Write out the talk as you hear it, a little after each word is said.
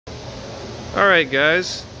Alright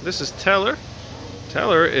guys, this is Teller.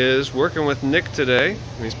 Teller is working with Nick today,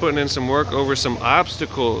 and he's putting in some work over some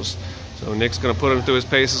obstacles. So Nick's going to put him through his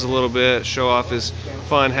paces a little bit, show off his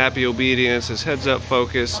fun, happy obedience, his heads-up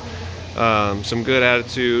focus, some good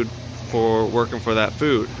attitude for working for that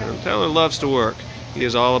food. And Teller loves to work. He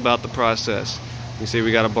is all about the process. You see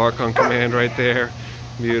we got a bark on command right there.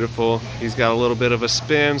 Beautiful. He's got a little bit of a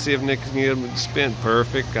spin. See if Nick can get him to spin.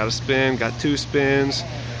 Perfect. Got a spin. Got 2 spins.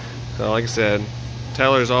 So like I said,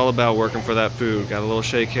 Teller's all about working for that food. Got a little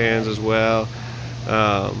shake hands as well.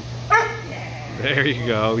 There you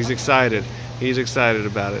go. He's excited. He's excited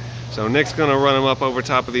about it. So Nick's going to run him up over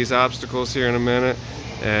top of these obstacles here in a minute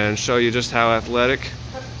and show you just how athletic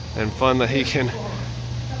and fun that he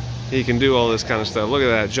can do all this kind of stuff. Look at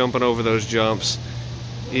that, jumping over those jumps.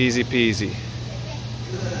 Easy peasy.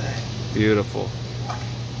 Beautiful.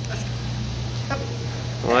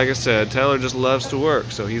 Well, like I said, Teller just loves to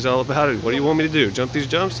work, so he's all about it. What do you want me to do? Jump these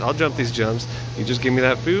jumps? I'll jump these jumps. You just give me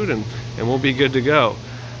that food and we'll be good to go.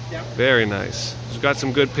 Very nice. He's got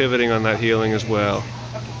some good pivoting on that heeling as well.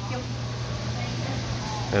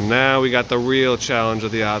 And now we got the real challenge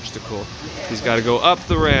of the obstacle. He's got to go up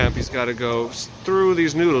the ramp. He's got to go through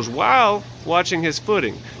these noodles while watching his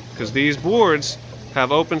footing, because these boards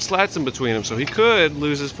have open slats in between them, so he could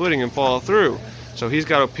lose his footing and fall through. So he's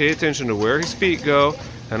got to pay attention to where his feet go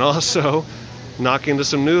and also knock into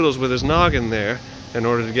some noodles with his noggin there in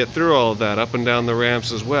order to get through all of that, up and down the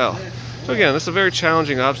ramps as well. So again, this is a very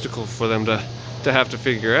challenging obstacle for them to have to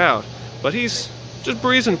figure out, but he's just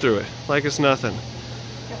breezing through it like it's nothing.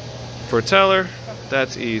 For Teller,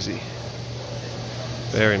 that's easy.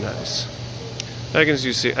 Very nice. As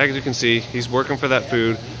you can see, he's working for that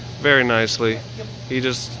food very nicely. He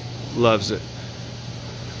just loves it.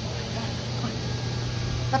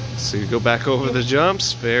 So you go back over the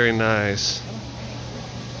jumps. Very nice.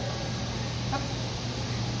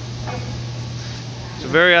 It's a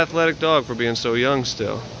very athletic dog for being so young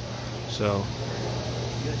still. So,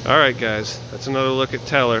 alright guys, that's another look at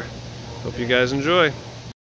Teller. Hope you guys enjoy.